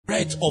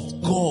Spirit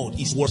of God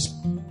is words.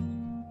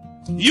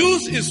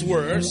 Use his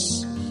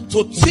words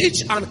to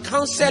teach and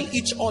counsel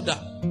each other.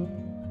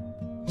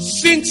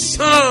 Sing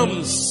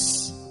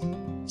psalms.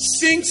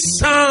 Sing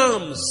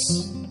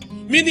psalms.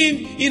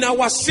 Meaning, in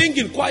our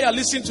singing choir,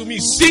 listen to me.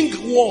 Sing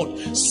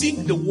word.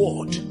 Sing the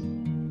word.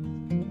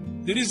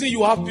 The reason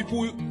you have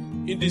people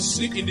in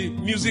the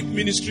music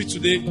ministry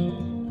today,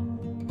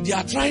 they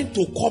are trying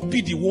to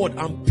copy the word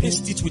and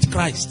paste it with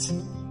Christ.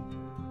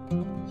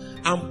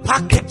 And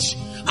package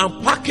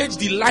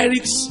the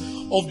lyrics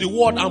of the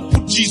word and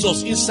put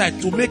Jesus inside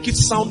to make it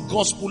sound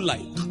gospel-like.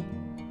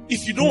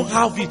 If you don't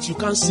have it, you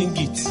can't sing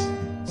it.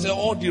 Say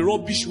all the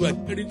rubbish we are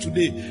hearing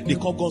today, they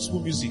call gospel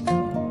music.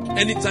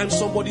 Anytime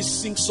somebody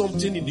sings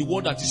something in the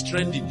word that is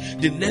trending,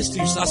 the next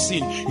thing you start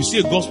saying, you see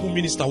a gospel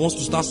minister wants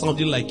to start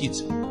sounding like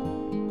it.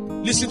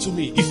 Listen to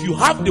me. If you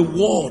have the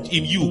word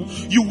in you,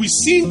 you will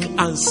sing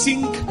and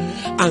sing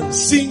and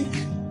sing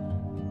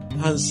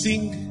and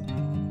sing.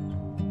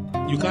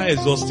 You can't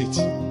exhaust it.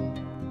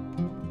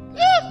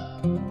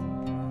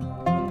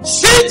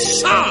 Sing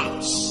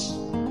psalms.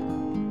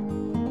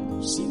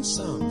 Sing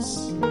psalms.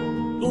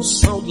 Don't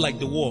sound like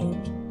the world.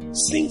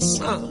 Sing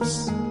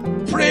psalms.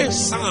 Pray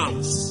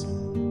psalms.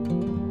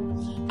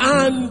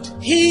 And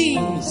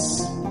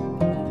hymns.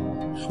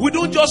 We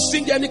don't just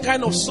sing any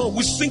kind of song.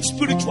 We sing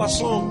spiritual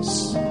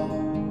songs.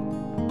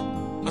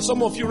 And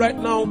some of you right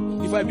now,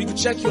 if I begin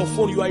to check your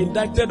phone, you are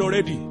indicted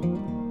already.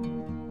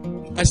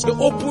 I say,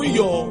 open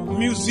your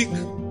music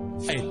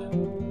file.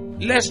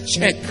 Let's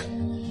check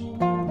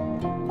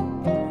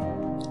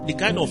the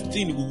kind of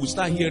thing we will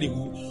start hearing.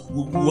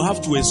 We will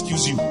have to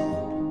excuse you.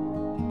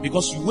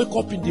 Because you wake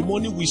up in the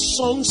morning with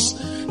songs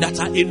that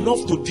are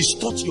enough to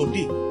distort your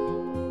day.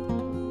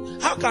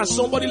 How can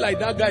somebody like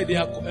that guy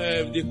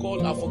they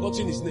call, I've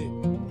forgotten his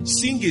name,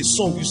 sing a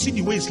song? You see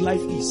the way his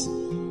life is.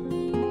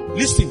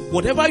 Listen,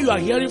 whatever you are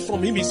hearing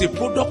from him is a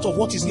product of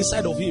what is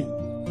inside of him.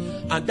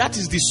 And that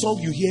is the song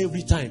you hear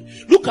every time.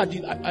 Look at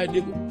the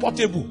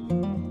portable.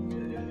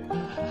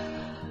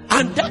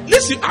 And that,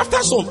 listen,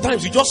 after some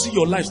times you just see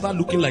your life start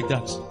looking like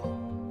that.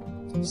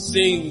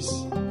 Sings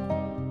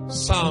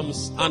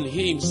psalms and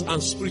hymns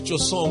and spiritual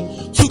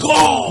song to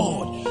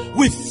God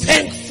with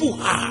thankful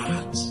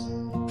heart.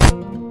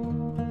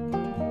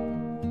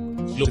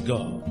 Look to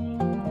God.